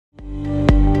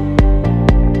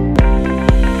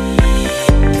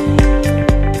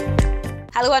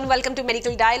everyone, welcome to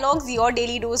Medical Dialogues, your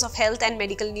daily dose of health and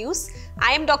medical news.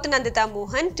 I am Dr. Nandita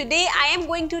Mohan. Today I am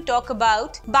going to talk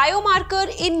about biomarker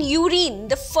in urine,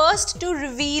 the first to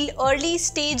reveal early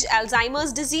stage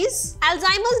Alzheimer's disease.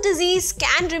 Alzheimer's disease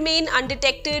can remain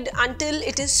undetected until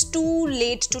it is too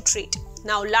late to treat.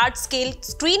 Now, large-scale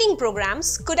screening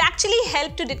programs could actually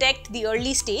help to detect the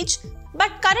early stage,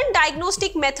 but current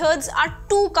diagnostic methods are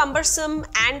too cumbersome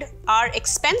and are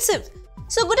expensive.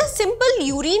 So could a simple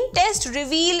urine test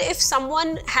reveal if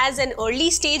someone has an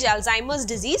early stage Alzheimer's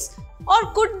disease?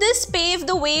 Or could this pave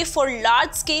the way for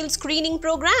large-scale screening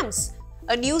programs?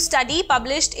 A new study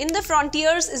published in the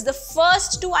Frontiers is the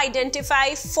first to identify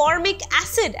formic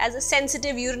acid as a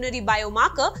sensitive urinary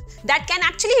biomarker that can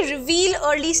actually reveal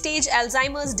early stage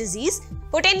Alzheimer's disease,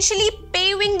 potentially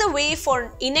paving the way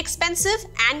for inexpensive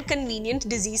and convenient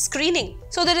disease screening.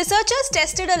 So the researchers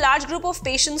tested a large group of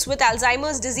patients with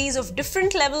Alzheimer's disease of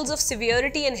different levels of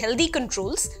severity and healthy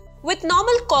controls with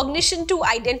normal cognition to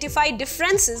identify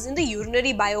differences in the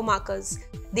urinary biomarkers.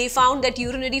 They found that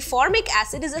urinary formic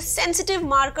acid is a sensitive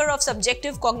marker of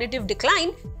subjective cognitive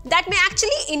decline that may actually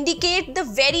indicate the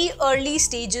very early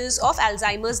stages of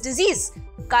Alzheimer's disease.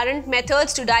 Current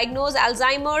methods to diagnose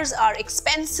Alzheimer's are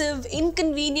expensive,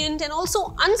 inconvenient, and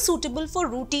also unsuitable for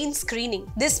routine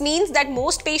screening. This means that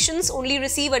most patients only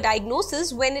receive a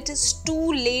diagnosis when it is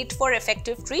too late for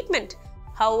effective treatment.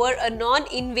 However, a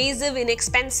non-invasive,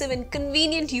 inexpensive, and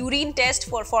convenient urine test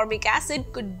for formic acid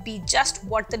could be just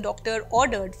what the doctor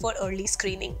ordered for early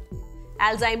screening.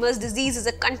 Alzheimer's disease is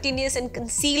a continuous and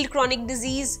concealed chronic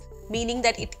disease, meaning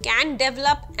that it can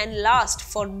develop and last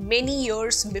for many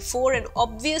years before an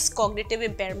obvious cognitive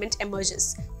impairment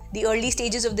emerges. The early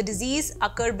stages of the disease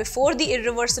occur before the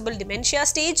irreversible dementia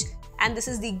stage, and this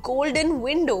is the golden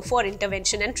window for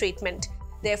intervention and treatment.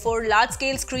 Therefore,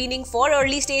 large-scale screening for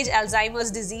early-stage Alzheimer's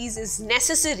disease is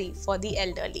necessary for the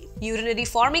elderly. Urinary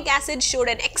formic acid showed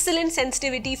an excellent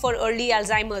sensitivity for early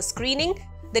Alzheimer's screening.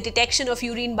 The detection of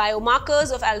urine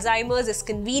biomarkers of Alzheimer's is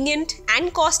convenient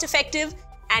and cost-effective,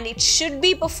 and it should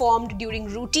be performed during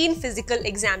routine physical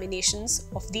examinations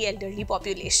of the elderly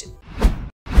population.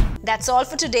 That's all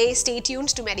for today. Stay tuned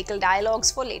to Medical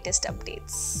Dialogues for latest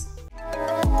updates.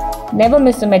 Never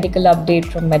miss a medical update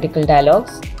from Medical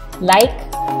Dialogues. Like,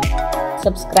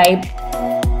 subscribe,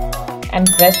 and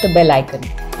press the bell icon.